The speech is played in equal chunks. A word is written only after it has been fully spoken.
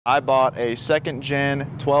I bought a second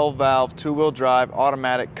gen 12 valve 2-wheel drive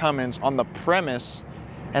automatic Cummins on the premise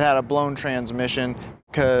it had a blown transmission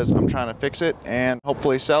because I'm trying to fix it and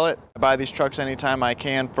hopefully sell it. I buy these trucks anytime I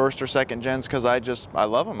can, first or second gens, because I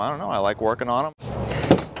love them. I don't know, I like working on them.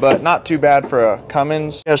 But not too bad for a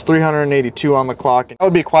Cummins. It has 382 on the clock. That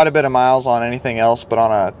would be quite a bit of miles on anything else, but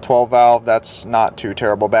on a 12 valve, that's not too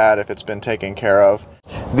terrible bad if it's been taken care of.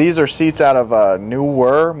 These are seats out of a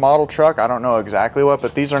newer model truck. I don't know exactly what,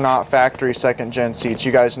 but these are not factory second gen seats.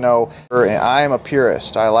 You guys know I am a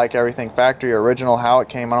purist. I like everything factory original, how it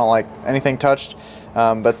came. I don't like anything touched.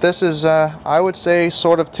 But this is, I would say,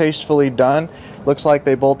 sort of tastefully done. Looks like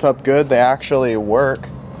they bolt up good. They actually work.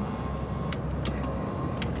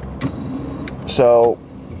 So,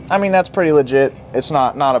 I mean, that's pretty legit. It's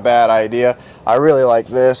not a bad idea. I really like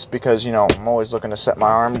this because, you know, I'm always looking to set my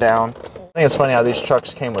arm down. I think it's funny how these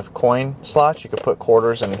trucks came with coin slots. You could put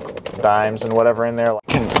quarters and dimes and whatever in there. I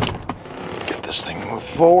can get this thing to move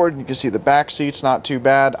forward. You can see the back seat's not too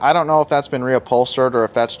bad. I don't know if that's been reupholstered or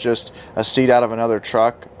if that's just a seat out of another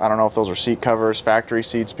truck. I don't know if those are seat covers, factory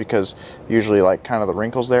seats, because usually like kind of the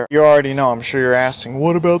wrinkles there. You already know, I'm sure you're asking,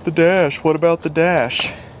 what about the dash? What about the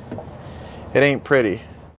dash? It ain't pretty.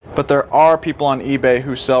 But there are people on eBay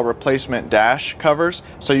who sell replacement dash covers.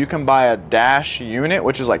 So you can buy a dash unit,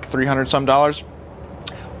 which is like $300 some,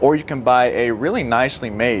 or you can buy a really nicely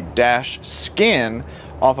made dash skin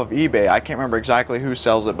off of eBay. I can't remember exactly who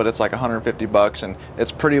sells it, but it's like 150 bucks and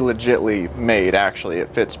it's pretty legitly made actually.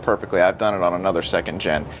 It fits perfectly. I've done it on another second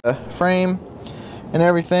gen. The frame and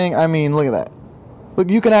everything, I mean, look at that. Look,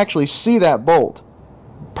 you can actually see that bolt.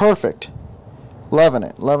 Perfect. Loving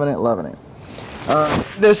it, loving it, loving it.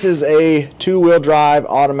 This is a 2-wheel drive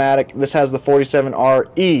automatic. This has the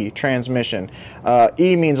 47RE transmission.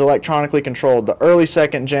 E means electronically controlled. The early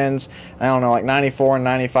second gens, I don't know, like 94 and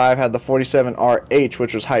 95 had the 47RH,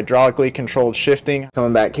 which was hydraulically controlled shifting.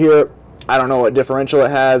 Coming back here, I don't know what differential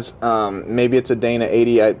it has. Maybe it's a Dana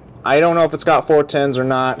 80. I don't know if it's got 410s or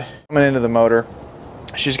not. Coming into the motor,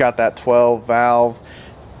 she's got that 12 valve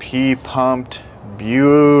P-pumped.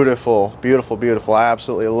 Beautiful, beautiful, beautiful. I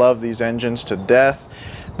absolutely love these engines to death.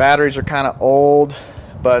 Batteries are kind of old,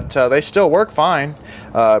 but they still work fine.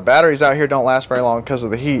 Batteries out here don't last very long because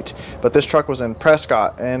of the heat, but this truck was in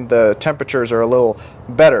Prescott and the temperatures are a little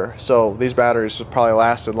better, so these batteries have probably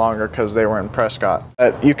lasted longer because they were in Prescott.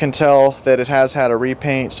 You can tell that it has had a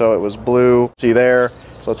repaint, so it was blue, see there,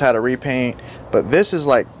 so it's had a repaint, but this is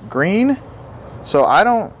like green. So I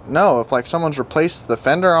don't know if like someone's replaced the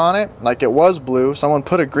fender on it, like it was blue, someone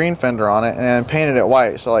put a green fender on it and painted it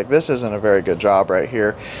white. So like this isn't a very good job right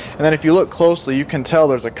here. And then if you look closely, you can tell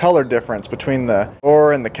there's a color difference between the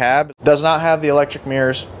door and the cab. It does not have the electric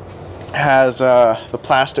mirrors. It has the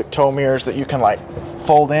plastic tow mirrors that you can like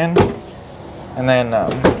fold in. And then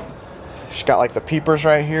she's got like the peepers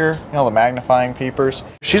right here, you know, the magnifying peepers.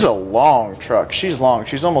 She's a long truck. She's long.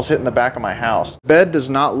 She's almost hitting the back of my house. Bed does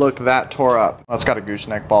not look that tore up. Well, it's got a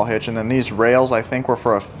gooseneck ball hitch, and then these rails I think were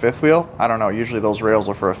for a fifth wheel. I don't know. Usually those rails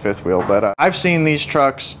are for a fifth wheel, but I've seen these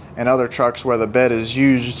trucks and other trucks where the bed is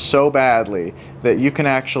used so badly that you can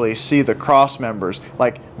actually see the cross members.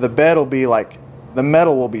 Like the bed will be like, the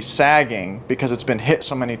metal will be sagging because it's been hit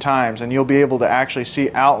so many times, and you'll be able to actually see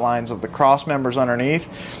outlines of the cross members underneath.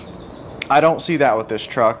 I don't see that with this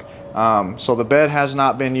truck, so the bed has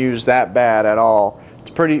not been used that bad at all. It's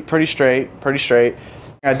pretty straight.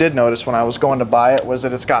 I did notice when I was going to buy it was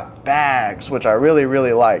that it's got bags, which I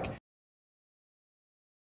really like.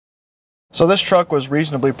 So this truck was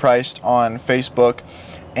reasonably priced on Facebook,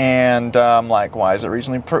 and I'm like, why is it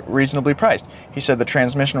reasonably priced? He said the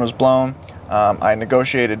transmission was blown. I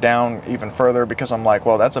negotiated down even further because I'm like,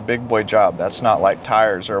 well, that's a big boy job. That's not like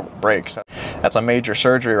tires or brakes. That's a major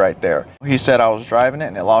surgery right there. He said I was driving it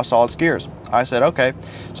and it lost all its gears. I said, okay.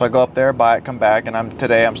 So I go up there, buy it, come back, and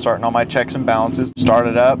today I'm starting all my checks and balances. Start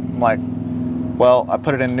it up. I'm like, well, I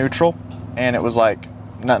put it in neutral and it was like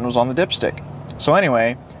nothing was on the dipstick. So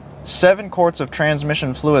anyway, 7 quarts of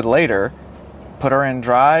transmission fluid later, put her in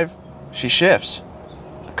drive, she shifts.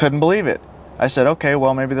 Couldn't believe it. I said, okay,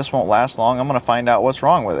 well, maybe this won't last long. I'm going to find out what's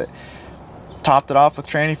wrong with it. Topped it off with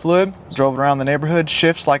tranny fluid, drove it around the neighborhood,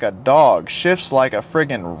 shifts like a dog, shifts like a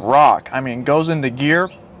friggin' rock. I mean, goes into gear,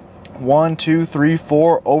 1, 2, 3,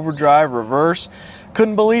 4, overdrive, reverse.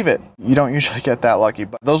 Couldn't believe it. You don't usually get that lucky,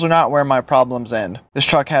 but those are not where my problems end. This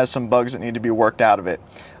truck has some bugs that need to be worked out of it.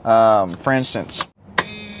 For instance, she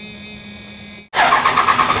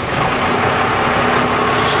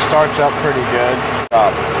starts up pretty good.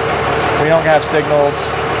 We don't have signals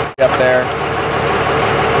up there.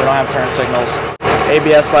 We don't have turn signals.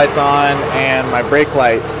 ABS light's on and my brake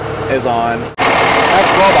light is on. That's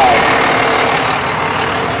blow by.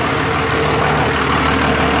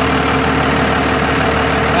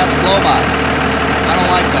 That's blow by. I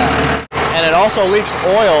don't like that. And it also leaks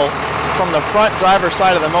oil from the front driver's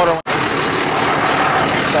side of the motor.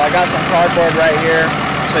 So I got some cardboard right here,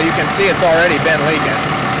 so you can see it's already been leaking.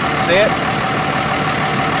 See it?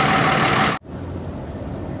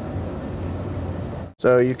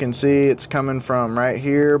 So you can see it's coming from right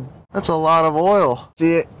here. That's a lot of oil.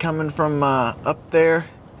 See it coming from up there?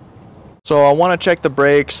 So I want to check the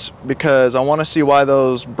brakes because I want to see why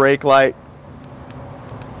those brake light.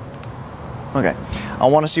 Okay, I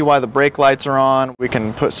want to see why the brake lights are on. We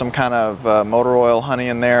can put some kind of motor oil honey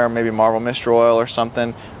in there, maybe Marvel Mystery Oil or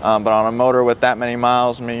something. But on a motor with that many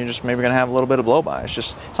miles, I mean, you're just maybe gonna have a little bit of blow by.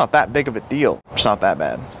 It's not that big of a deal. It's not that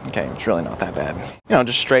bad. Okay, it's really not that bad. You know,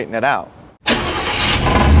 just straighten it out.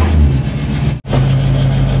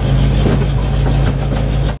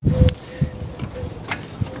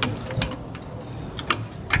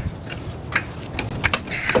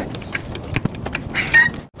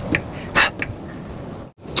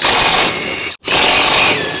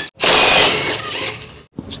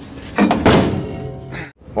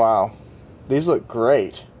 Wow, these look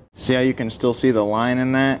great. See how you can still see the line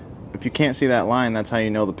in that? If you can't see that line, that's how you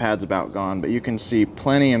know the pad's about gone, but you can see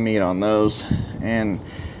plenty of meat on those, and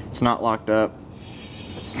it's not locked up.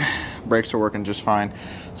 Brakes are working just fine.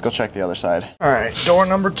 Let's go check the other side. All right, door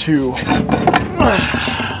number 2.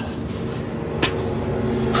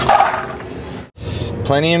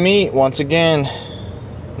 Plenty of meat, once again.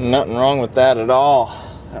 Nothing wrong with that at all.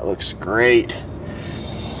 That looks great.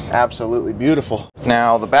 Absolutely beautiful.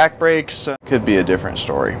 Now the back brakes could be a different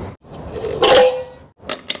story.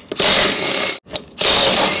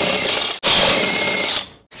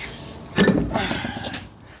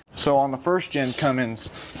 So on the first gen Cummins,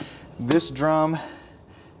 this drum,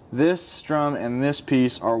 and this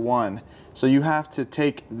piece are one. So you have to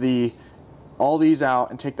take all these out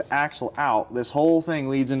and take the axle out. This whole thing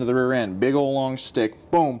leads into the rear end. Big old long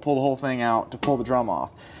stick, boom, pull the whole thing out to pull the drum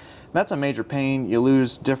off. That's a major pain. You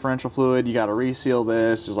lose differential fluid. You got to reseal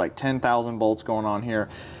this. There's like 10,000 bolts going on here.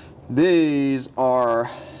 These are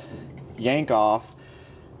yank off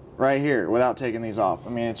right here without taking these off. I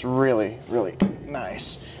mean, it's really, really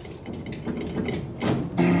nice.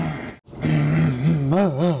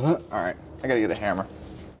 All right, I gotta get a hammer.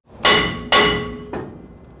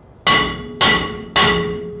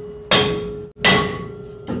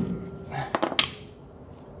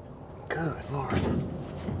 Good Lord.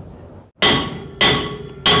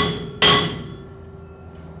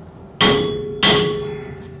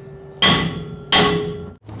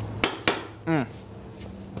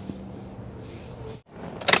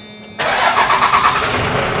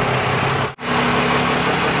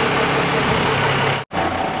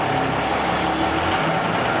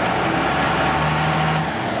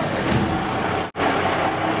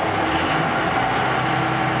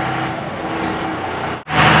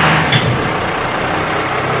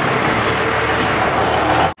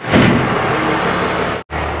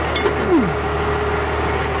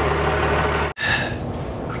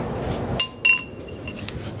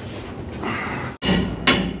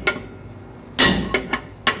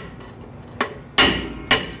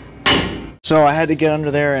 So I had to get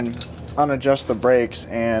under there and unadjust the brakes,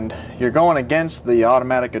 and you're going against the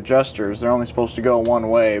automatic adjusters. They're only supposed to go one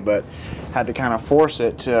way, but had to kind of force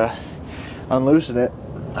it to unloosen it.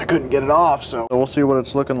 I couldn't get it off, so we'll see what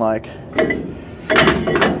it's looking like.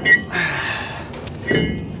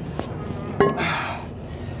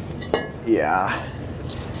 Yeah.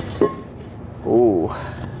 Ooh.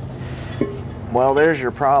 Well, there's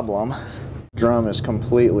your problem. Drum is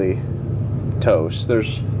completely toast.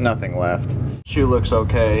 There's nothing left. Shoe looks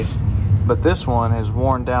okay, but this one is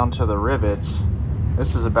worn down to the rivets.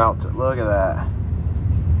 This is about to, look at that.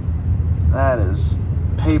 That is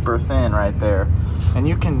paper thin right there. And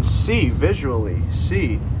you can see visually,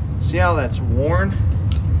 see how that's worn?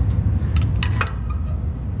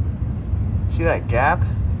 See that gap?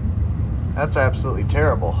 That's absolutely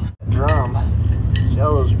terrible. Drum, see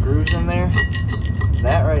all those grooves in there?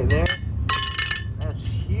 That right there, that's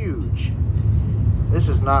huge. This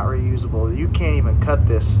is not reusable. You can't even cut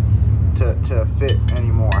this to fit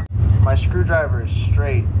anymore. My screwdriver is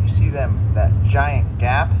straight. You see that giant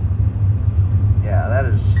gap? Yeah, that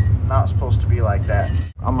is not supposed to be like that.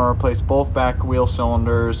 I'm gonna replace both back wheel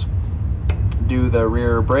cylinders, do the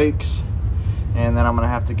rear brakes, and then I'm gonna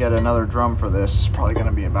have to get another drum for this. It's probably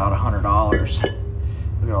gonna be about $100.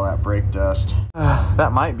 Look at all that brake dust.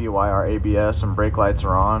 That might be why our ABS and brake lights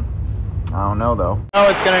are on. I don't know though. Oh,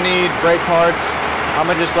 it's gonna need brake parts. I'm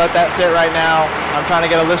gonna just let that sit right now. I'm trying to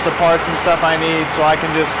get a list of parts and stuff I need so I can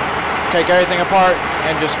just take everything apart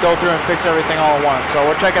and just go through and fix everything all at once. So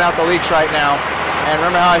we're checking out the leaks right now. And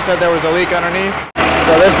remember how I said there was a leak underneath?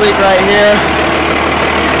 So this leak right here,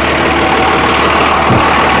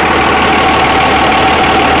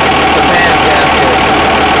 the pan gasket.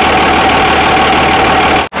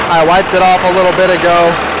 I wiped it off a little bit ago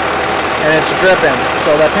and it's dripping,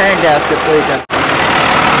 so that pan gasket's leaking.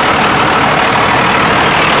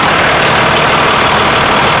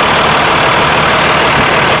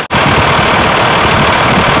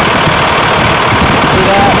 See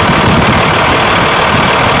that?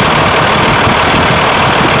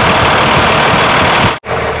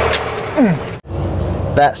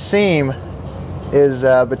 That seam is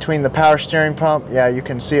between the power steering pump. Yeah, you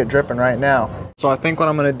can see it dripping right now. So I think what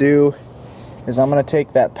I'm going to do is I'm going to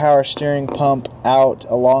take that power steering pump out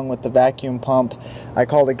along with the vacuum pump. I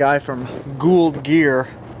called a guy from Gould Gear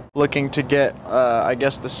looking to get, I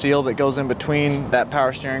guess, the seal that goes in between that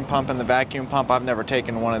power steering pump and the vacuum pump. I've never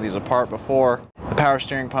taken one of these apart before. The power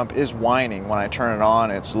steering pump is whining when I turn it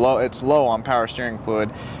on. It's low on power steering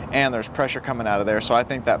fluid, and there's pressure coming out of there. So I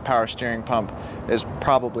think that power steering pump is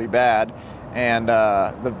probably bad. And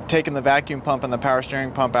taking the vacuum pump and the power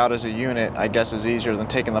steering pump out as a unit, I guess, is easier than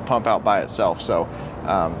taking the pump out by itself. So,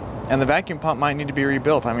 and the vacuum pump might need to be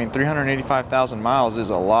rebuilt. I mean, 385,000 miles is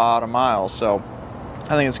a lot of miles. So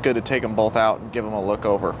I think it's good to take them both out and give them a look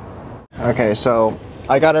over. Okay, so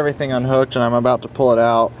I got everything unhooked and I'm about to pull it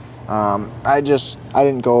out. I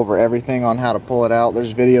didn't go over everything on how to pull it out.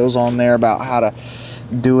 There's videos on there about how to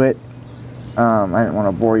do it. I didn't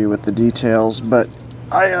want to bore you with the details, but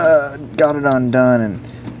I got it undone and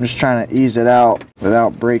I'm just trying to ease it out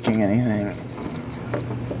without breaking anything.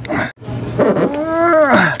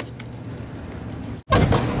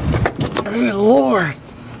 Good Lord.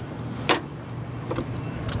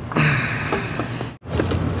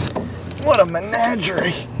 What a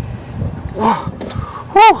menagerie. Whoa.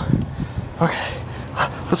 Whew. Okay,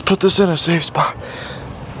 let's put this in a safe spot.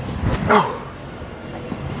 Oh.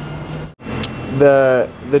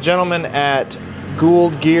 The gentleman at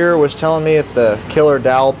Gould Gear was telling me if the killer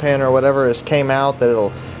dowel pin or whatever came out, that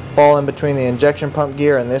it'll fall in between the injection pump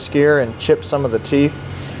gear and this gear and chip some of the teeth.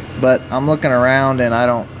 But I'm looking around and I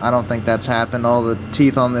don't think that's happened. All the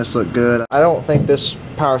teeth on this look good. I don't think this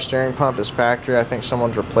power steering pump is factory. I think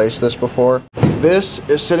someone's replaced this before. This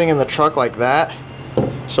is sitting in the truck like that.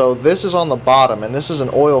 So this is on the bottom and this is an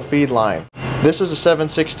oil feed line. This is a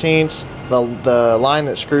 7/16. The line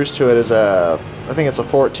that screws to it is I think it's a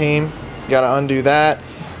 14. You gotta undo that.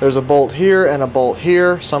 There's a bolt here and a bolt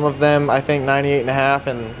here. Some of them, I think 98.5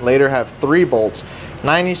 and later, have 3 bolts.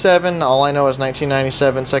 97, all I know is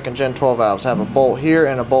 1997 second gen 12 valves have a bolt here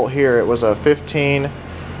and a bolt here. It was a 15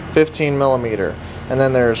 millimeter. And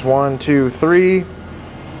then there's 1, 2, 3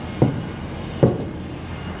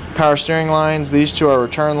 power steering lines. These 2 are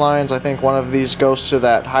return lines. I think one of these goes to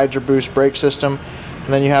that Hydro Boost brake system.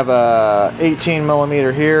 And then you have a 18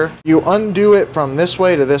 millimeter here. You undo it from this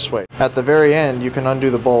way to this way. At the very end, you can undo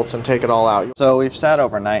the bolts and take it all out. So we've sat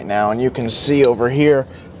overnight now, and you can see over here,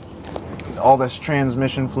 all this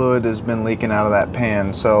transmission fluid has been leaking out of that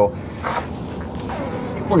pan. So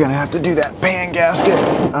we're gonna have to do that pan gasket,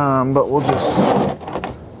 but we're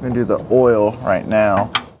gonna do the oil right now.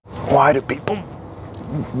 Why do people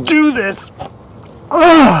do this?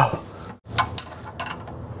 Ugh.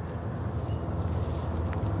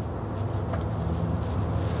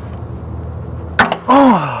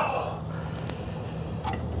 Oh,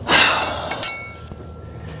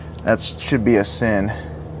 that should be a sin.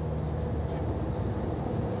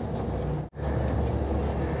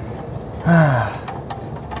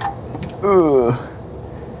 Ugh.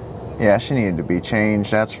 Yeah, she needed to be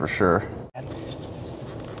changed, that's for sure.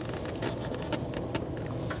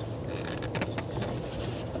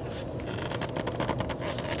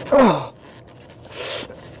 Oh.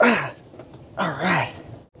 All right.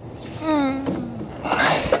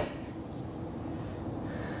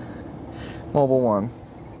 Mobile 1.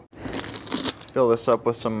 Fill this up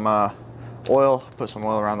with some oil, put some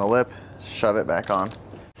oil around the lip, shove it back on.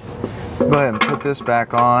 Go ahead and put this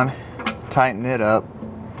back on, tighten it up.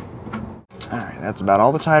 Alright, that's about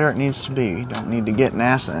all the tighter it needs to be. You don't need to get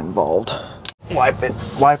NASA involved. Wipe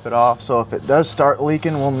it off so if it does start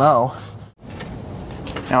leaking, we'll know.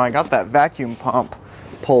 Now I got that vacuum pump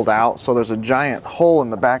pulled out, so there's a giant hole in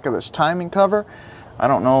the back of this timing cover. I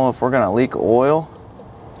don't know if we're gonna leak oil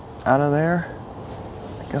out of there.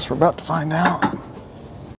 I guess we're about to find out.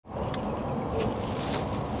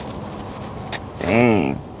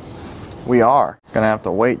 Dang, we are gonna have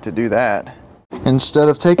to wait to do that. Instead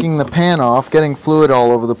of taking the pan off, getting fluid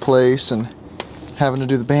all over the place, and having to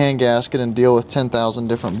do the pan gasket and deal with 10,000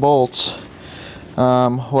 different bolts,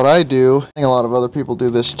 what I do, I think a lot of other people do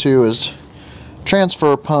this too, is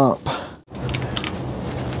transfer pump.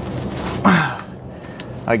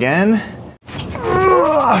 Again.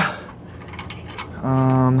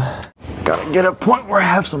 Gotta get a point where I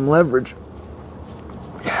have some leverage.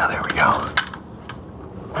 Yeah, there we go.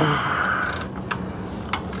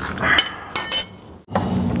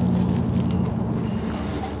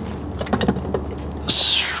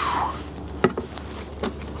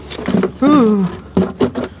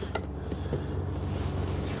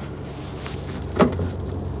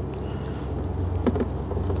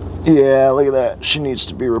 Yeah, look at that. She needs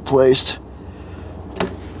to be replaced.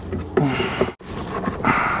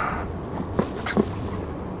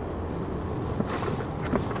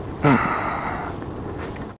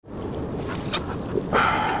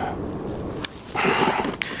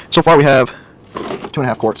 So far we have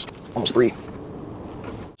 2.5 quarts, almost 3.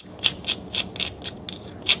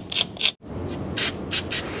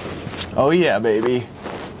 Oh yeah, baby.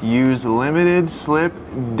 Use limited slip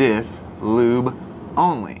diff lube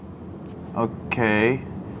only. Okay,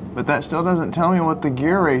 but that still doesn't tell me what the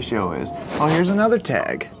gear ratio is. Oh, here's another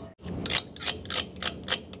tag.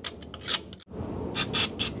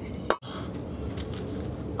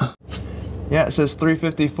 Yeah, it says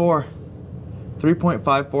 354.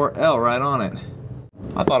 3.54L right on it.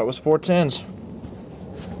 I thought it was 410s.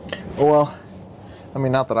 Oh well, I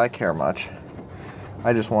mean, not that I care much.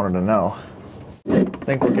 I just wanted to know. I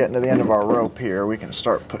think we're getting to the end of our rope here. We can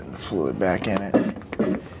start putting the fluid back in it.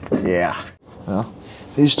 Yeah. Well,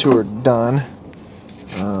 these two are done.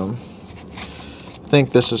 I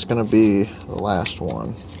think this is going to be the last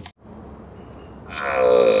one.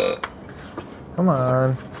 Come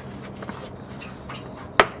on.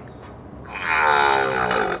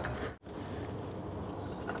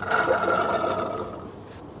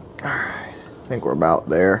 Alright, I think we're about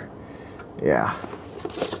there. Yeah.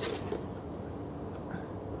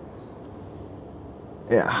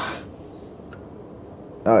 Yeah.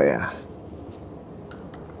 Oh yeah.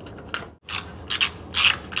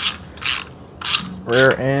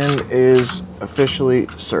 Rear end is officially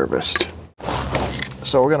serviced.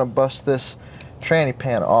 So we're gonna bust this tranny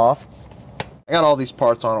pan off. I got all these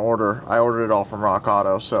parts on order. I ordered it all from Rock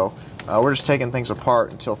Auto, so we're just taking things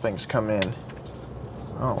apart until things come in.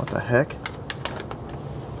 Oh, what the heck?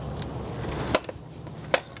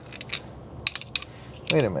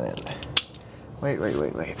 Wait a minute. Wait.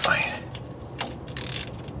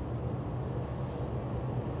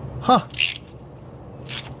 Huh.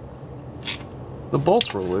 The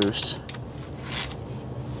bolts were loose.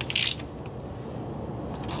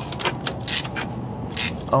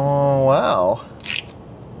 Oh, wow.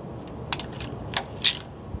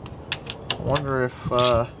 I wonder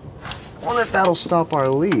if that'll stop our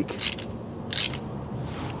leak.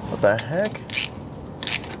 What the heck?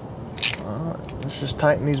 Let's just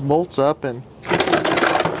tighten these bolts up and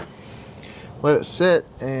let it sit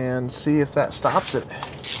and see if that stops it.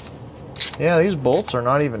 Yeah, these bolts are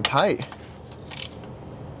not even tight.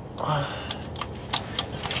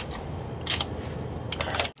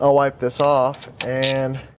 I'll wipe this off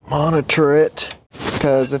and monitor it,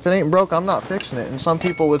 because if it ain't broke, I'm not fixing it. And some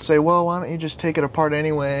people would say, well, why don't you just take it apart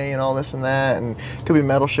anyway and all this and that, and could be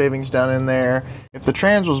metal shavings down in there. If the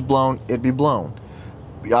trans was blown, it'd be blown.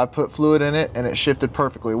 I put fluid in it and it shifted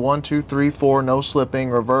perfectly. 1, 2, 3, 4, no slipping,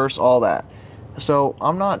 reverse, all that. So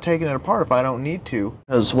I'm not taking it apart if I don't need to,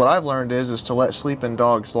 because what I've learned is to let sleeping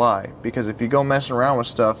dogs lie, because if you go messing around with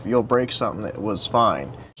stuff, you'll break something that was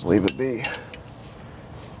fine. Just leave it be.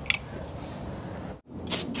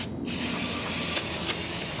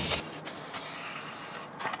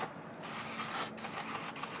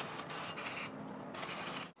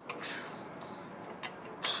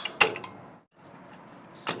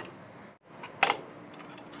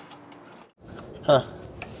 Huh.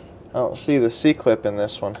 I don't see the C-clip in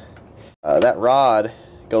this one. That rod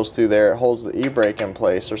goes through there. It holds the e-brake in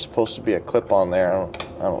place. There's supposed to be a clip on there. I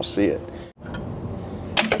don't see it.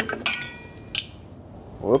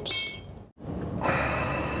 Whoops.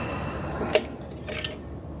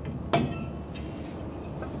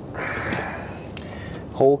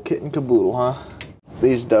 Whole kit and caboodle, huh?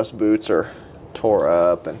 These dust boots are tore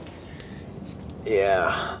up, and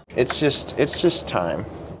yeah, it's just time.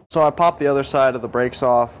 So I popped the other side of the brakes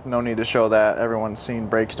off. No need to show that. Everyone's seen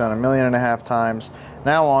brakes done 1.5 million times.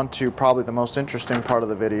 Now on to probably the most interesting part of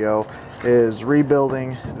the video, is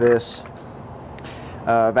rebuilding this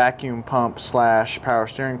vacuum pump slash power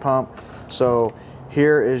steering pump. So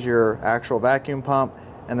here is your actual vacuum pump.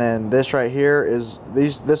 And then this right here is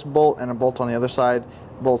this bolt, and a bolt on the other side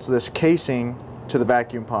bolts this casing to the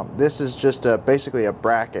vacuum pump. This is just basically a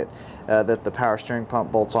bracket that the power steering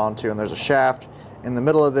pump bolts onto, and there's a shaft in the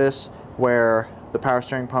middle of this where the power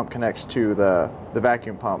steering pump connects to the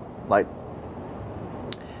vacuum pump, like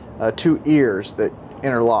two ears that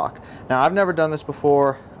interlock. Now, I've never done this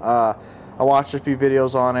before. I watched a few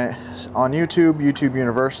videos on it on YouTube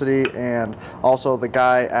University, and also the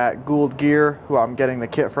guy at Gould Gear, who I'm getting the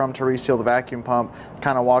kit from to reseal the vacuum pump,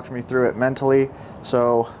 kind of walked me through it mentally.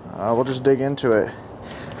 So we'll just dig into it.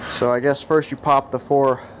 So I guess first you pop the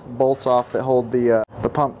 4 bolts off that hold the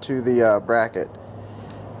pump to the bracket.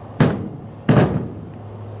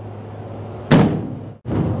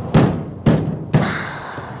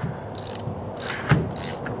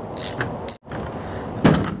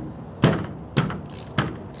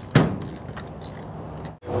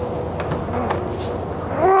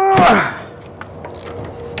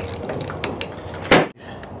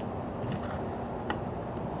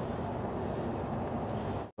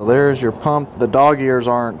 So there's your pump. The dog ears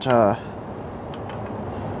aren't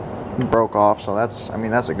broke off, so that's, I mean,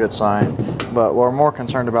 that's a good sign. But we're more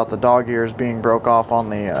concerned about the dog ears being broke off on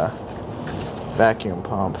the vacuum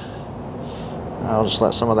pump. I'll just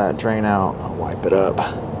let some of that drain out. I'll wipe it up.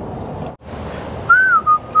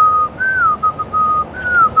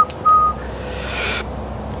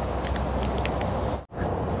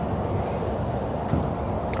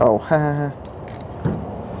 Oh,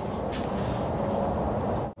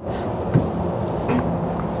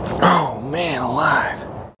 oh man, alive.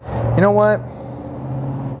 You know what?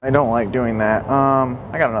 I don't like doing that.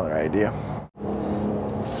 I got another idea.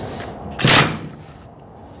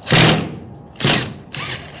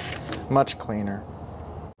 Much cleaner.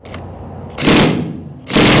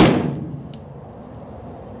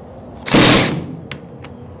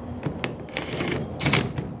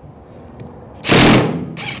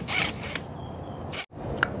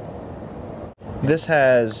 This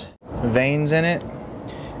has veins in it,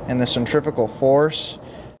 and the centrifugal force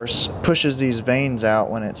pushes these veins out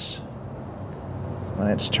when it's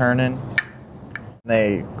turning.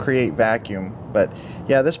 They create vacuum. But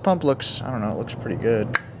yeah, this pump looks, I don't know, it looks pretty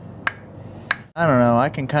good. I don't know, I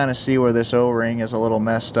can kind of see where this O-ring is a little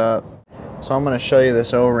messed up. So I'm going to show you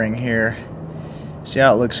this O-ring here. See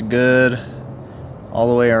how it looks good all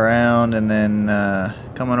the way around, and then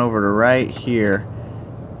coming over to right here,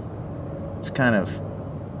 it's kind of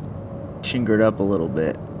chingered up a little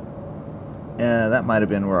bit. Yeah, that might have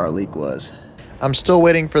been where our leak was. I'm still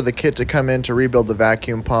waiting for the kit to come in to rebuild the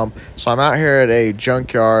vacuum pump. So I'm out here at a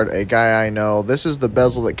junkyard, a guy I know. This is the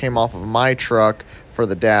bezel that came off of my truck for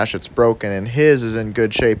the dash. It's broken, and his is in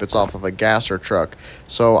good shape. It's off of a gasser truck.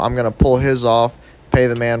 So I'm going to pull his off, pay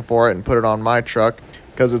the man for it, and put it on my truck,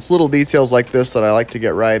 because it's little details like this that I like to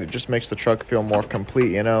get right. It just makes the truck feel more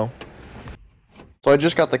complete, you know. So I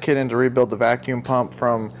just got the kit in to rebuild the vacuum pump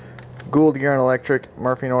from Gould Gear & Electric,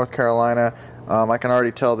 Murphy, North Carolina. I can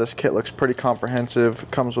already tell this kit looks pretty comprehensive.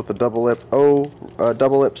 It comes with a double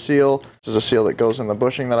lip seal. This is a seal that goes in the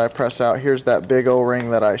bushing that I press out. Here's that big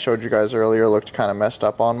O-ring that I showed you guys earlier. Looked kind of messed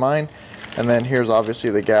up on mine. And then here's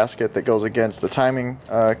obviously the gasket that goes against the timing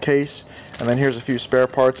case. And then here's a few spare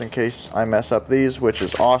parts in case I mess up these, which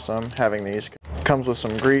is awesome having these. It comes with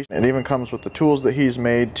some grease. It even comes with the tools that he's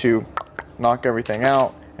made to knock everything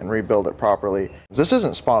out and rebuild it properly. This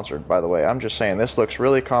isn't sponsored, by the way. I'm just saying this looks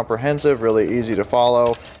really comprehensive, really easy to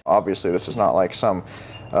follow. Obviously, this is not like some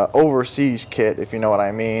overseas kit, if you know what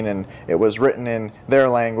I mean, and it was written in their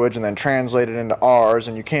language and then translated into ours,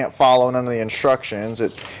 and you can't follow none of the instructions.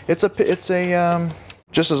 It's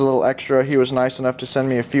just as a little extra, he was nice enough to send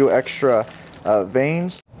me a few extra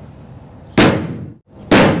vanes.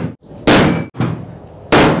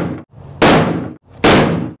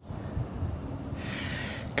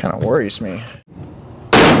 Kind of worries me.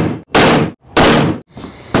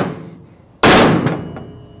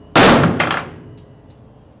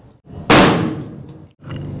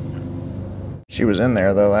 She was in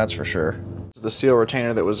there though, that's for sure. The seal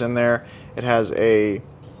retainer that was in there, it has a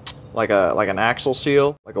like an axle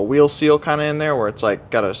seal, like a wheel seal kind of in there, where it's like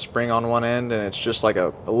got a spring on one end, and it's just like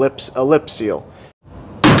a lip seal.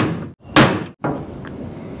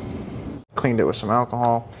 Cleaned it with some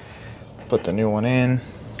alcohol, put the new one in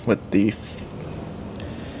with the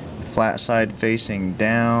flat side facing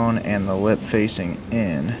down and the lip facing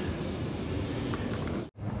in.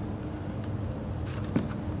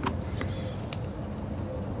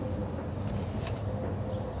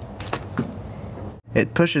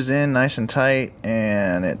 It pushes in nice and tight,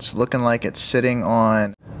 and it's looking like it's sitting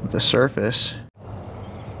on the surface.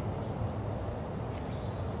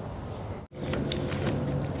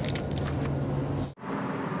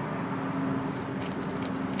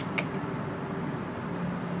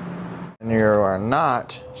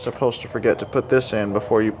 not supposed to forget to put this in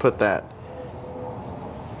before you put that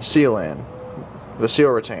seal in, the seal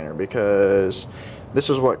retainer, because this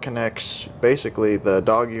is what connects basically the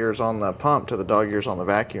dog ears on the pump to the dog ears on the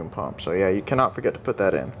vacuum pump. So yeah, you cannot forget to put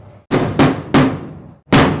that in.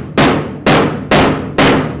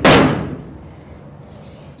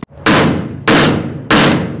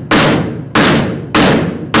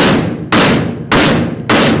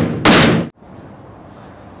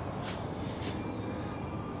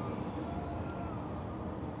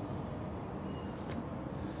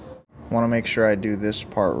 I want to make sure I do this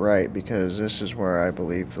part right because this is where I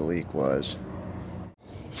believe the leak was.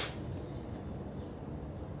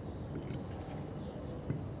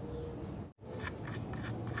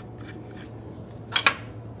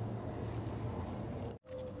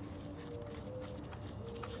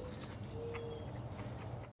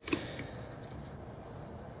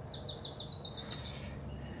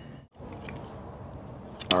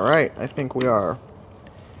 All right, I think we are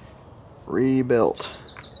rebuilt.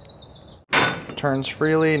 Turns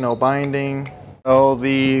freely, no binding. So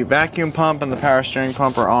the vacuum pump and the power steering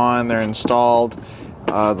pump are on, they're installed.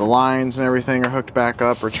 The lines and everything are hooked back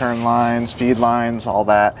up, return lines, feed lines, all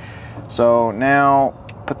that. So now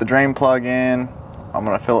put the drain plug in. I'm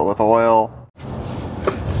gonna fill it with oil.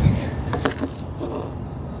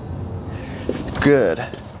 Good.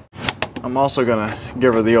 I'm also gonna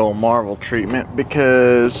give her the old Marvel treatment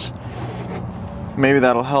because maybe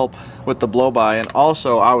that'll help with the blow-by. And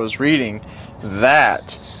also I was reading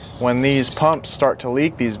that when these pumps start to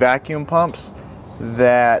leak, these vacuum pumps,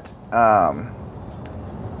 that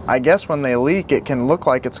I guess when they leak it can look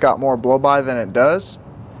like it's got more blow-by than it does.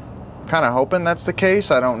 Kind of hoping that's the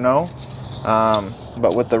case, I don't know.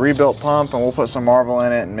 But with the rebuilt pump, and we'll put some Marvel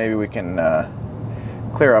in it, and maybe we can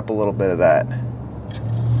clear up a little bit of that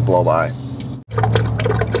blow-by.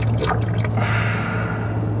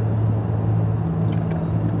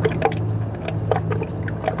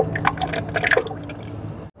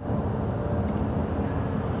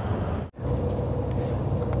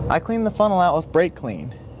 I clean the funnel out with brake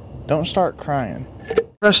clean. Don't start crying.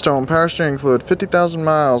 Prestone power steering fluid, 50,000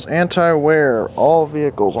 miles, anti-wear, all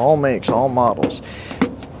vehicles, all makes, all models.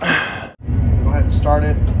 Go ahead and start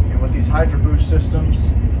it. And with these Hydro Boost systems,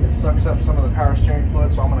 it sucks up some of the power steering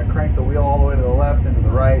fluid, so I'm going to crank the wheel all the way to the left and to the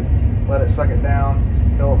right, let it suck it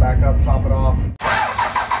down, fill it back up, top it off.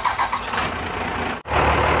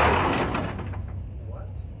 What?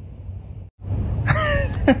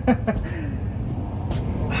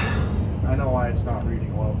 I know why it's not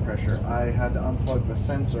reading oil pressure. I had to unplug the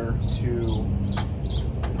sensor to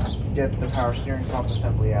get the power steering pump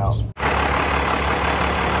assembly out.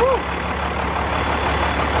 Woo!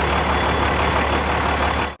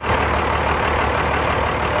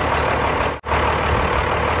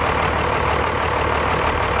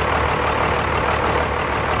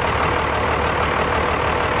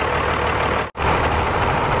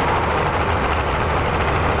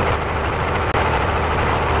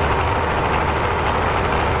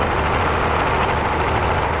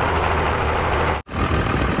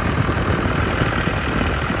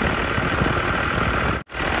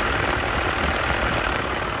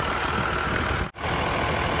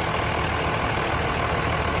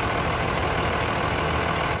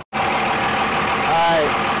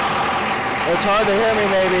 It's hard to hear me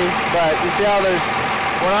maybe, but you see how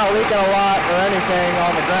we're not leaking a lot or anything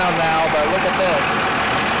on the ground now, but look at this.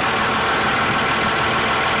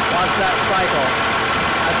 Watch that cycle.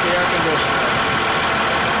 That's the air conditioner.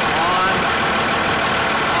 On,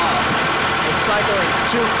 off. It's cycling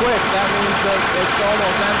too quick. That means that it's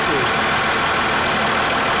almost empty.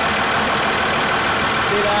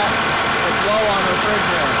 See that? It's low on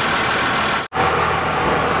refrigerant.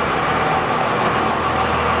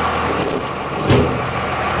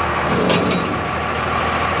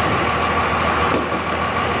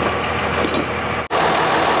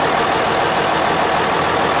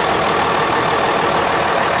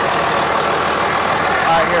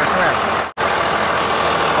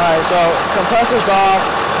 Alright, so compressor's off.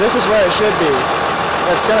 This is where it should be.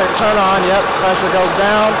 It's going to turn on, yep, pressure goes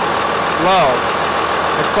down, low.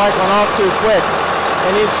 It's cycling off too quick.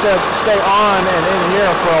 It needs to stay on and in here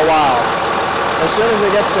for a while. As soon as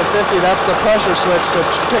it gets to 50, that's the pressure switch to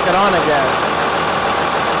kick it on again.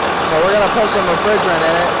 So we're going to put some refrigerant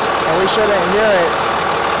in it, and we shouldn't hear it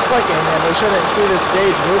clicking, and we shouldn't see this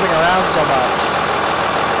gauge moving around so much.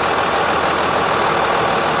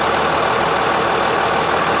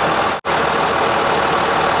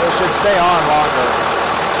 It should stay on longer.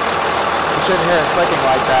 You shouldn't hear it clicking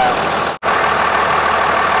like that.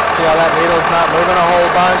 See how that needle's not moving a whole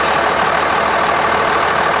bunch?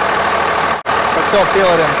 Puts Let's go feel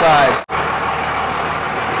it inside.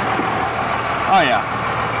 Oh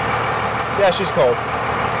yeah. Yeah, she's cold.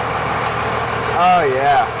 Oh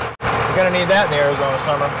yeah. You're gonna need that in the Arizona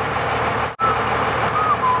summer.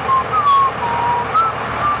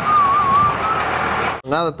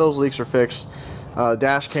 Now that those leaks are fixed,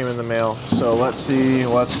 dash came in the mail, so let's see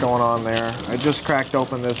what's going on there. I just cracked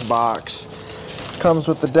open this box. Comes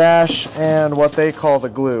with the dash and what they call the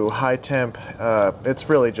glue, high temp. It's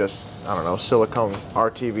really just, I don't know, silicone,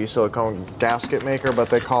 RTV silicone gasket maker, but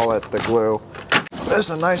they call it the glue. This is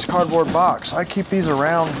a nice cardboard box. I keep these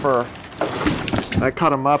around for, I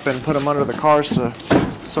cut them up and put them under the cars to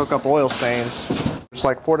soak up oil stains. There's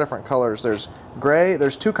like 4 different colors. There's gray,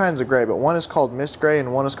 there's 2 kinds of gray, but one is called mist gray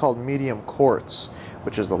and one is called medium quartz,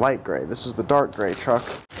 which is the light gray. This is the dark gray truck.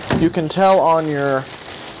 You can tell on your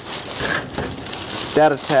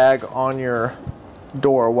data tag on your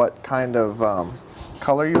door what kind of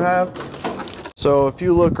color you have. So if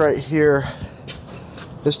you look right here,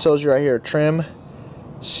 this tells you right here, trim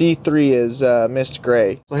C3 is mist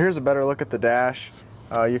gray. So here's a better look at the dash.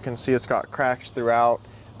 You can see it's got cracks throughout.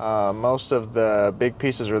 Most of the big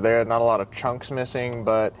pieces are there, not a lot of chunks missing,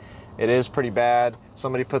 but it is pretty bad.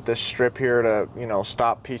 Somebody put this strip here to, you know,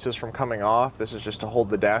 stop pieces from coming off. This is just to hold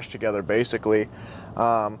the dash together basically.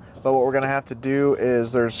 But what we're gonna have to do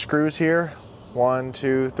is there's screws here. 1,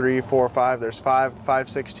 2, 3, 4, 5. There's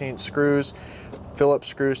 5/16 screws, Phillips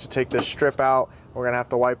screws to take this strip out. We're gonna have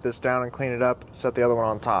to wipe this down and clean it up, set the other one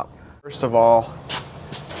on top. First of all,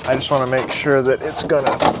 I just wanna make sure that it's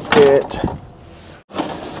gonna fit.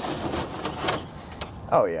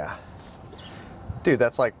 Oh yeah. Dude,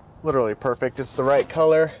 that's like literally perfect. It's the right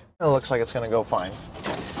color. It looks like it's gonna go fine.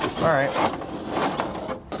 All right.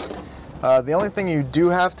 The only thing you do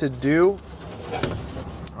have to do,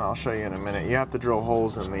 I'll show you in a minute, you have to drill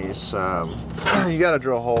holes in these. You gotta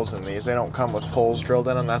drill holes in these. They don't come with holes drilled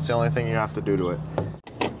in them. That's the only thing you have to do to it.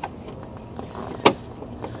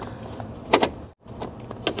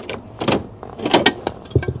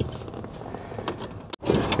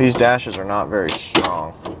 These dashes are not very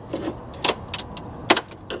strong.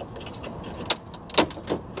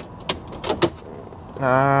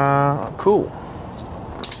 Cool.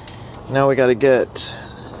 Now we got to get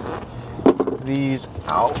these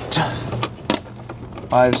out.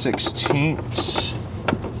 5/16.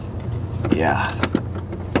 Yeah.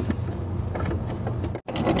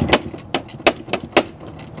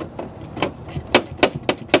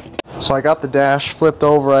 So I got the dash flipped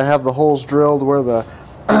over. I have the holes drilled where the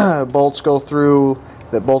bolts go through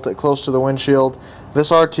that bolt it close to the windshield.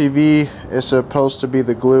 This RTV is supposed to be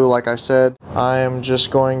the glue, like I said. I am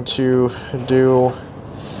just going to do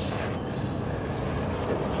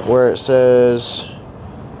where it says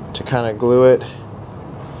to kind of glue it.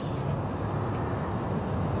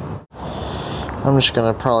 I'm just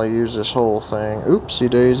going to probably use this whole thing. Oopsie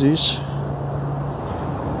daisies.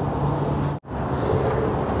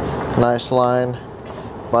 Nice line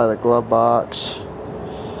by the glove box.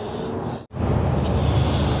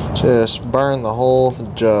 Just burn the whole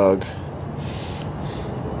jug.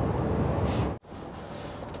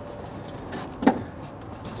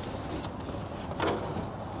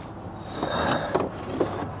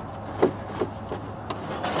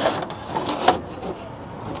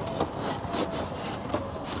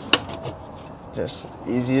 Just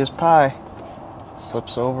easy as pie.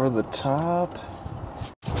 Slips over the top.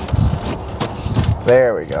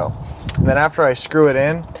 There we go. And then after I screw it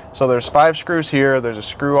in, so there's 5 screws here, there's a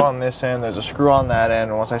screw on this end, there's a screw on that end,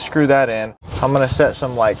 and once I screw that in, I'm gonna set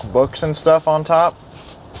some like books and stuff on top,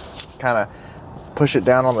 kind of push it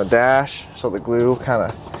down on the dash so the glue kind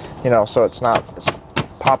of, you know, so it's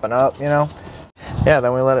popping up, you know. Yeah,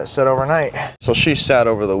 then we let it sit overnight. So she sat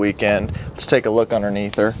over the weekend. Let's take a look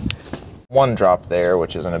underneath her. 1 drop there,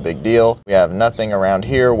 which isn't a big deal. We have nothing around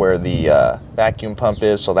here where the vacuum pump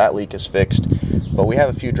is, so that leak is fixed. But we have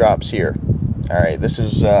a few drops here. All right, this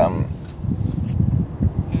is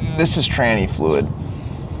tranny fluid.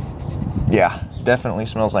 Yeah, definitely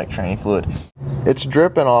smells like tranny fluid. It's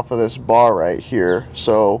dripping off of this bar right here,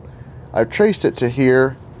 so I've traced it to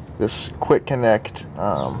here. This quick connect,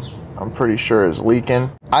 I'm pretty sure is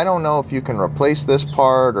leaking. I don't know if you can replace this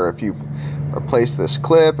part or if you replace this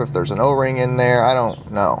clip, if there's an O-ring in there, I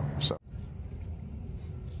don't know. So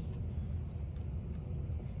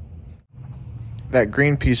that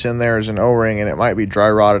green piece in there is an O-ring and it might be dry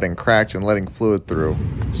rotted and cracked and letting fluid through.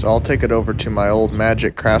 So I'll take it over to my old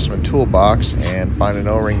Magic Craftsman toolbox and find an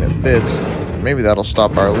O-ring that fits. Maybe that'll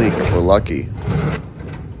stop our leak if we're lucky.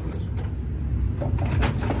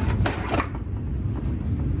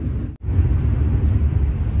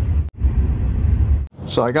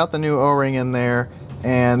 So I got the new O-ring in there,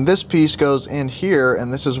 and this piece goes in here,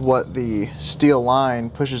 and this is what the steel line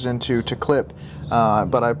pushes into to clip.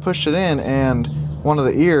 But I pushed it in, and one of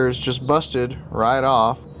the ears just busted right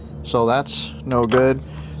off, so that's no good.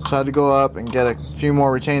 So I had to go up and get a few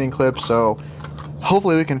more retaining clips, so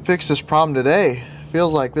hopefully we can fix this problem today.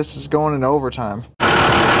 Feels like this is going into overtime.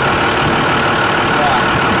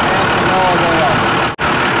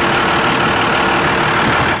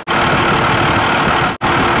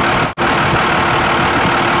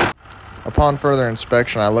 Upon further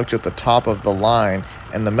inspection, I looked at the top of the line,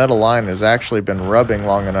 and the metal line has actually been rubbing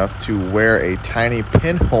long enough to wear a tiny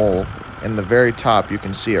pinhole in the very top. You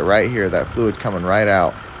can see it right here, that fluid coming right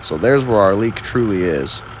out. So there's where our leak truly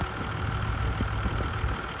is.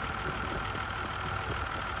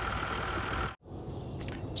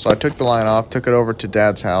 So I took the line off, took it over to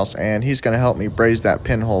Dad's house, and he's going to help me braze that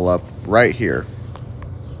pinhole up right here.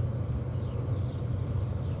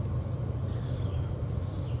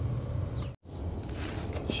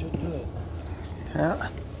 Should do it. Yeah,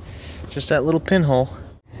 just that little pinhole.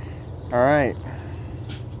 All right,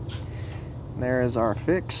 there is our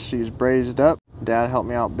fix. She's brazed up. Dad helped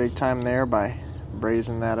me out big time there by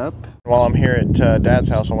brazing that up. While I'm here at Dad's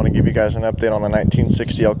house, I want to give you guys an update on the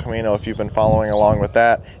 1960 El Camino. If you've been following along with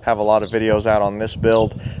that, have a lot of videos out on this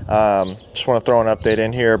build. Just want to throw an update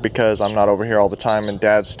in here because I'm not over here all the time and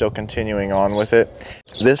Dad's still continuing on with it.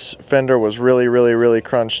 This fender was really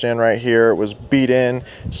crunched in right here. It was beat in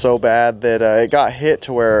so bad that it got hit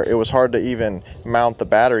to where it was hard to even mount the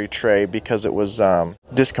battery tray because it was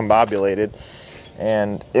discombobulated,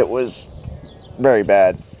 and it was very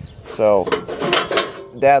bad. So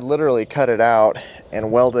Dad literally cut it out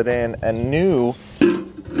and welded in a new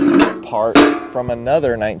part from another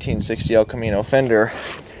 1960 El Camino fender.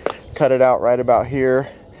 Cut it out right about here,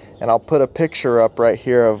 and I'll put a picture up right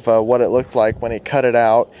here of what it looked like when he cut it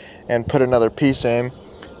out and put another piece in.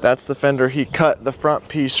 That's the fender he cut the front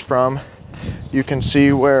piece from. You can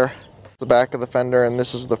see where the back of the fender, and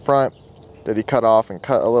this is the front that he cut off and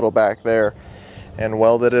cut a little back there and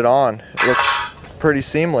welded it on. It looks pretty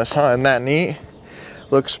seamless, huh? Isn't that neat?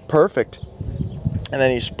 Looks perfect. And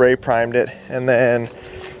then he spray primed it, and then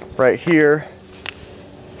right here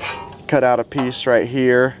cut out a piece right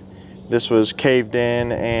here. This was caved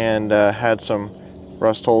in and had some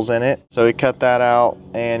rust holes in it, so he cut that out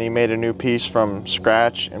and he made a new piece from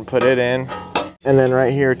scratch and put it in. And then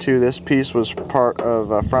right here too, this piece was part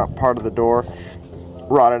of front part of the door,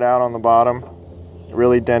 rotted out on the bottom,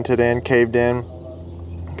 really dented in, caved in,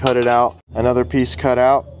 cut it out. Another piece cut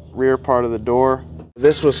out, rear part of the door.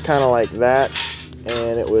 This was kind of like that,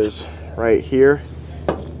 and it was right here.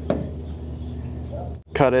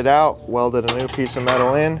 Cut it out, welded a new piece of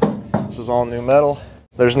metal in. This is all new metal.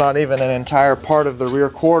 There's not even an entire part of the rear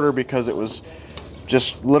quarter because it was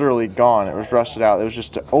just literally gone. It was rusted out. It was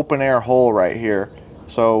just an open air hole right here.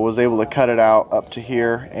 So was able to cut it out up to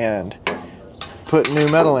here and put new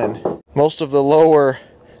metal in. Most of the lower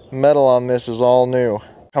metal on this is all new.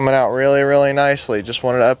 Coming out really nicely. Just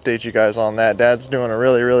wanted to update you guys on that. Dad's doing a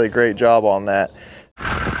really great job on that.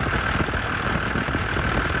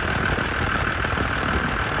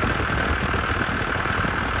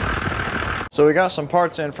 So we got some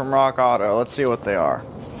parts in from Rock Auto. Let's see what they are.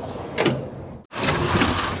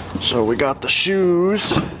 So we got the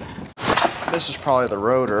shoes. This is probably the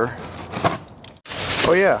rotor.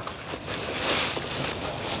 Oh yeah.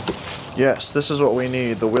 Yes, this is what we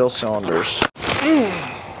need, the wheel cylinders.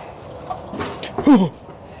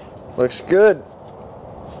 Looks good.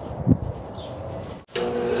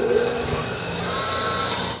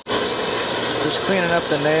 Just cleaning up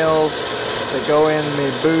the nails that go in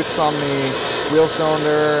the boots on the wheel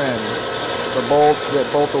cylinder and the bolts that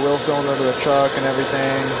bolt the wheel cylinder to the truck and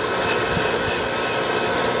everything.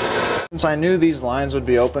 Since I knew these lines would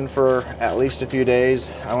be open for at least a few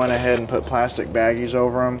days, I went ahead and put plastic baggies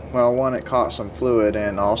over them. Well, one, it caught some fluid,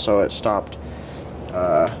 and also it stopped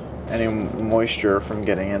any moisture from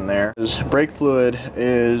getting in there. Brake fluid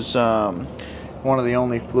is one of the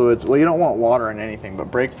only fluids, well, you don't want water in anything, but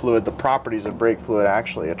brake fluid, the properties of brake fluid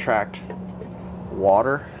actually attract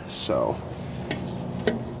water. So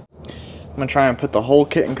I'm gonna try and put the whole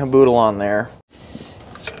kit and caboodle on there.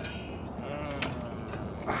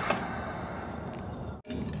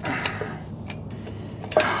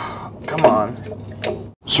 Come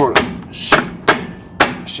on. Sort of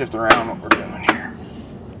shift around what we're doing here.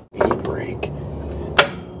 E-brake.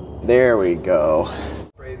 There we go.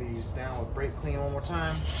 Spray these down with brake clean one more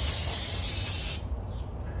time.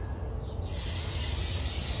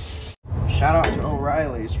 Shout out to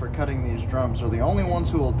O'Reilly's for cutting these drums. They're the only ones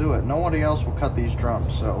who will do it. Nobody else will cut these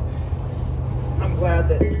drums, so I'm glad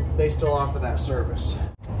that they still offer that service.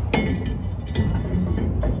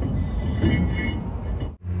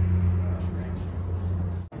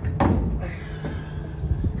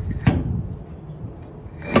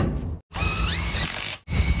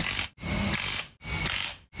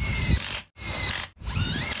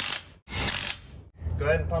 Go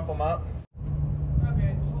ahead and pump them up.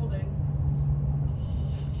 Okay, holding.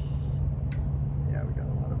 Yeah, we got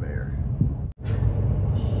a lot of air.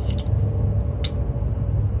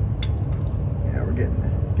 Yeah, we're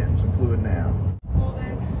getting some fluid now.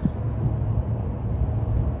 Holding.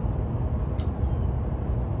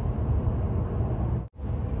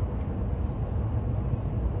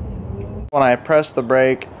 When I pressed the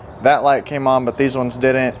brake, that light came on, but these ones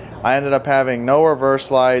didn't. I ended up having no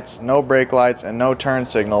reverse lights, no brake lights, and no turn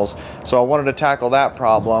signals. So I wanted to tackle that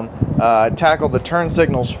problem. I tackled the turn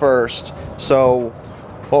signals first. So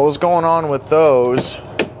what was going on with those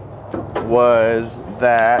was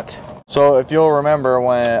that, so if you'll remember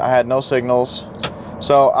when I had no signals,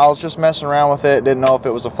 so I was just messing around with it, didn't know if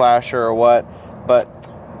it was a flasher or what, but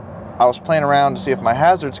I was playing around to see if my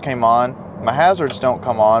hazards came on. My hazards don't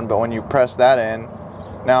come on, but when you press that in,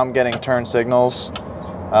 now I'm getting turn signals.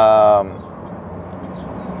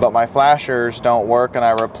 But my flashers don't work, and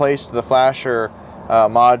I replaced the flasher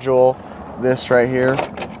module, this right here.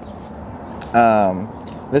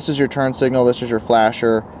 This is your turn signal, this is your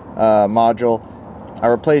flasher module. I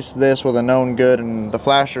replaced this with a known good, and the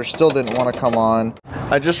flasher still didn't want to come on.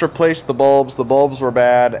 I just replaced the bulbs. The bulbs were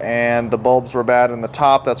bad, and the bulbs were bad in the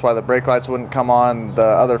top. That's why the brake lights wouldn't come on. The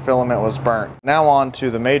other filament was burnt. Now on to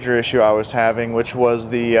the major issue I was having, which was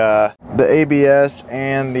the ABS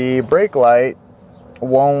and the brake light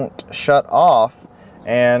won't shut off.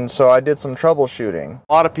 And so I did some troubleshooting.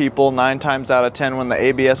 A lot of people, 9 times out of 10, when the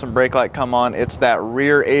ABS and brake light come on, it's that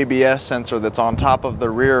rear ABS sensor that's on top of the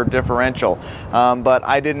rear differential. But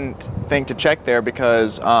I didn't think to check there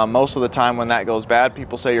because most of the time when that goes bad,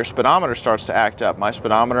 people say your speedometer starts to act up. My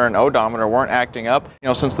speedometer and odometer weren't acting up. You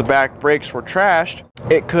know, since the back brakes were trashed,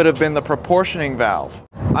 it could have been the proportioning valve.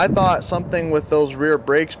 I thought something with those rear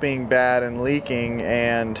brakes being bad and leaking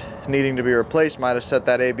and needing to be replaced might have set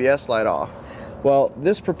that ABS light off. Well,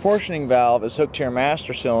 this proportioning valve is hooked to your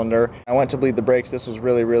master cylinder. I went to bleed the brakes. This was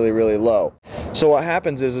really low. So what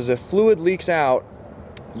happens is if fluid leaks out,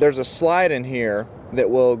 there's a slide in here that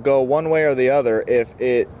will go one way or the other if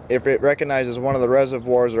it recognizes one of the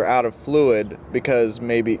reservoirs are out of fluid because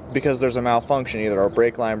there's a malfunction, either a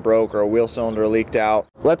brake line broke or a wheel cylinder leaked out.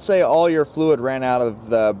 Let's say all your fluid ran out of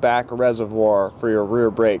the back reservoir for your rear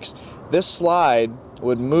brakes. This slide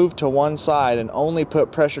would move to one side and only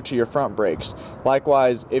put pressure to your front brakes.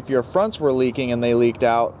 Likewise, if your fronts were leaking and they leaked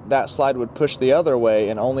out, that slide would push the other way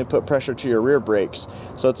and only put pressure to your rear brakes.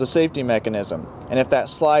 So it's a safety mechanism. And if that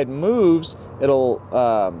slide moves, it'll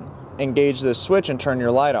engage this switch and turn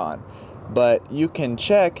your light on. But you can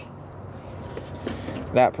check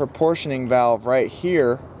that proportioning valve right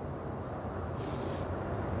here,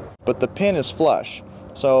 but the pin is flush.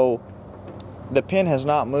 So the pin has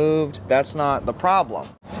not moved. That's not the problem.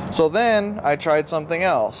 So then I tried something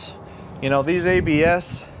else. You know, these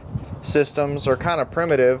ABS systems are kind of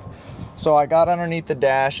primitive. So I got underneath the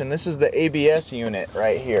dash, and this is the ABS unit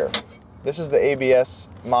right here. This is the ABS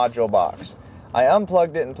module box. I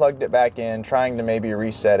unplugged it and plugged it back in, trying to maybe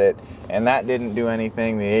reset it, and that didn't do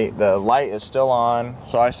anything. The light is still on.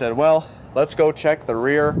 So I said, well, let's go check the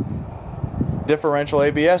rear differential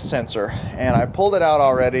ABS sensor, and I pulled it out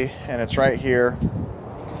already, and it's right here.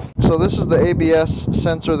 So this is the ABS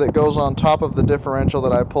sensor that goes on top of the differential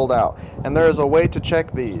that I pulled out, and there is a way to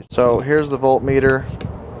check these. So here's the voltmeter.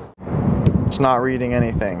 It's not reading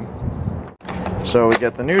anything. So we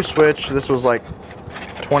get the new switch. This was like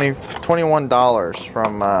 $21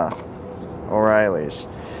 from O'Reilly's.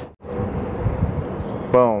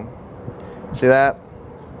 Boom. See that?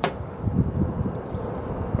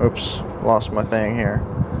 Oops, lost my thing here.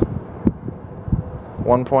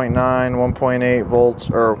 1.9, 1.8 volts,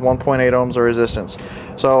 or 1.8 ohms of resistance.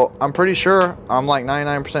 So I'm pretty sure, I'm like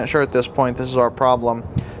 99% sure at this point, this is our problem.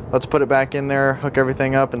 Let's put it back in there, hook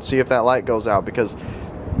everything up, and see if that light goes out, because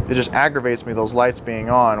it just aggravates me, those lights being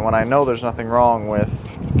on, when I know there's nothing wrong with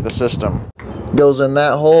the system. Goes in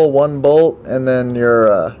that hole, one bolt, and then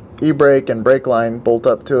your e-brake and brake line bolt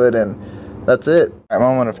up to it, and that's it. All right,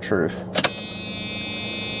 moment of truth.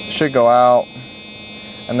 Should go out,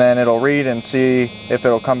 and then it'll read and see if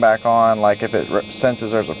it'll come back on, like if it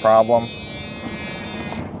senses there's a problem.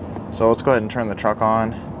 So let's go ahead and turn the truck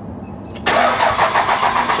on.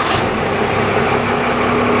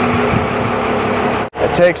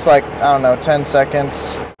 It takes like, I don't know, 10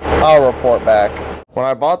 seconds. I'll report back. When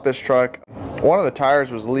I bought this truck, One of the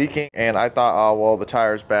tires was leaking and I thought, oh well, the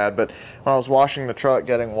tire's bad, but when I was washing the truck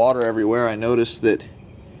getting water everywhere, I noticed that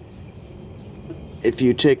if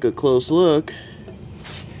you take a close look,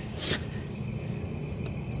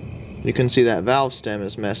 you can see that valve stem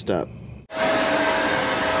is messed up.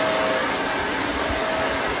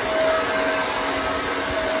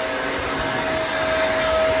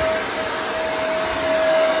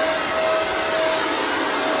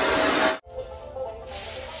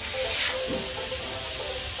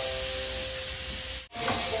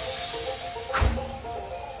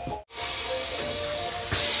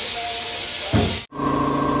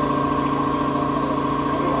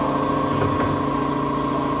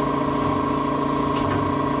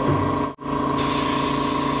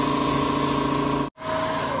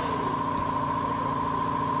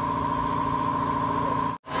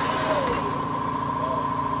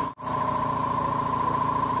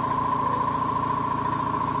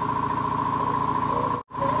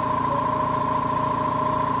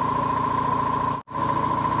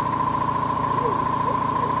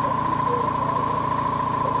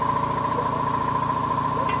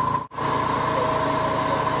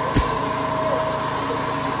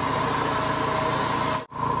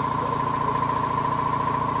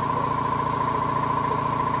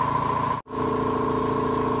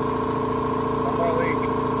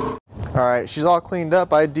 Alright, she's all cleaned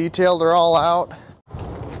up. I detailed her all out.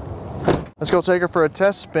 Let's go take her for a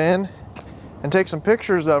test spin and take some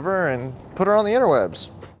pictures of her and put her on the interwebs.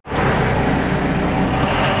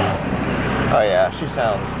 Oh yeah, she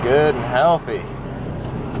sounds good and healthy.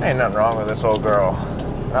 Ain't nothing wrong with this old girl.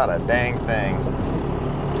 Not a dang thing.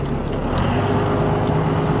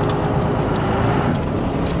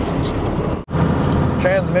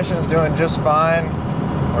 Transmission's doing just fine.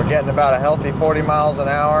 We're getting about a healthy 40 miles an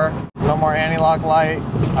hour. No more anti-lock light.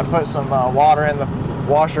 I put some water in the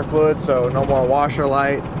washer fluid, so no more washer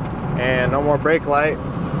light and no more brake light.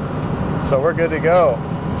 So we're good to go.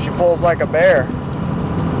 She pulls like a bear.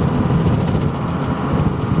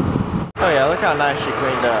 Oh yeah, look how nice she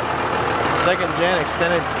cleaned up. Second gen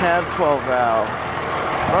extended cab 12 valve.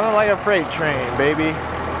 Running like a freight train, baby.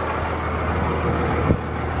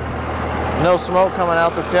 No smoke coming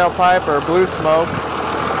out the tailpipe or blue smoke.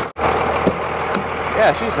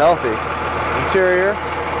 Yeah, she's healthy. Interior.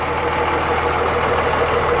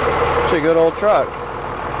 She's a good old truck.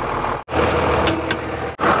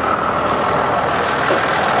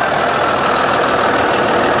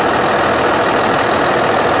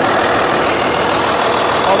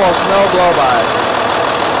 Almost no blow-by.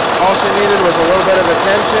 All she needed was a little bit of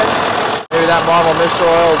attention. Maybe that Marvel mixture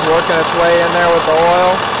oil is working its way in there with the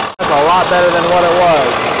oil. That's a lot better than what it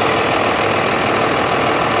was.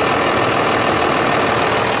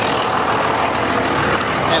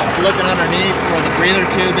 And if you're looking underneath where the breather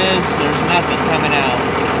tube is, there's nothing coming out.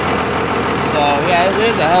 So yeah, it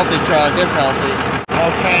is a healthy truck. It's healthy. No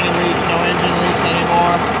training leaks, no engine leaks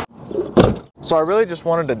anymore. So I really just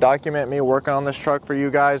wanted to document me working on this truck for you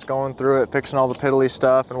guys, going through it, fixing all the piddly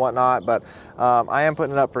stuff and whatnot, but I am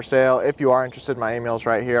putting it up for sale. If you are interested, my email's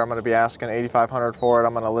right here. I'm going to be asking $8,500 for it.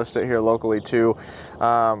 I'm going to list it here locally too.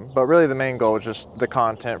 But really the main goal is just the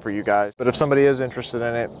content for you guys. But if somebody is interested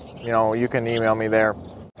in it, you know, you can email me there.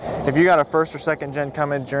 If you got a first or second gen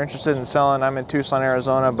Cummins you're interested in selling, I'm in Tucson,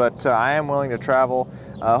 Arizona, but I am willing to travel.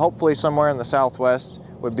 Hopefully somewhere in the Southwest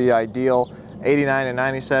would be ideal. 89 and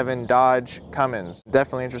 97 Dodge Cummins.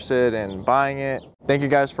 Definitely interested in buying it. Thank you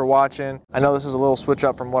guys for watching. I know this is a little switch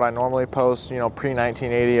up from what I normally post, you know,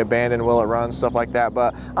 pre-1980, abandoned, will it run, stuff like that,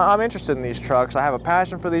 but I'm interested in these trucks. I have a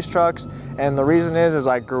passion for these trucks, and the reason is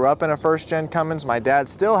I grew up in a first gen Cummins. My dad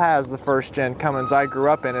still has the first gen Cummins I grew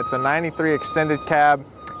up in. It's a 93 extended cab,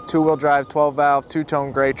 2-wheel drive, 12 valve,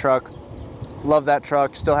 2-tone gray truck. Love that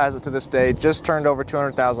truck, still has it to this day. Just turned over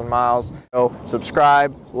 200,000 miles. So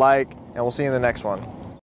subscribe, like, and we'll see you in the next one.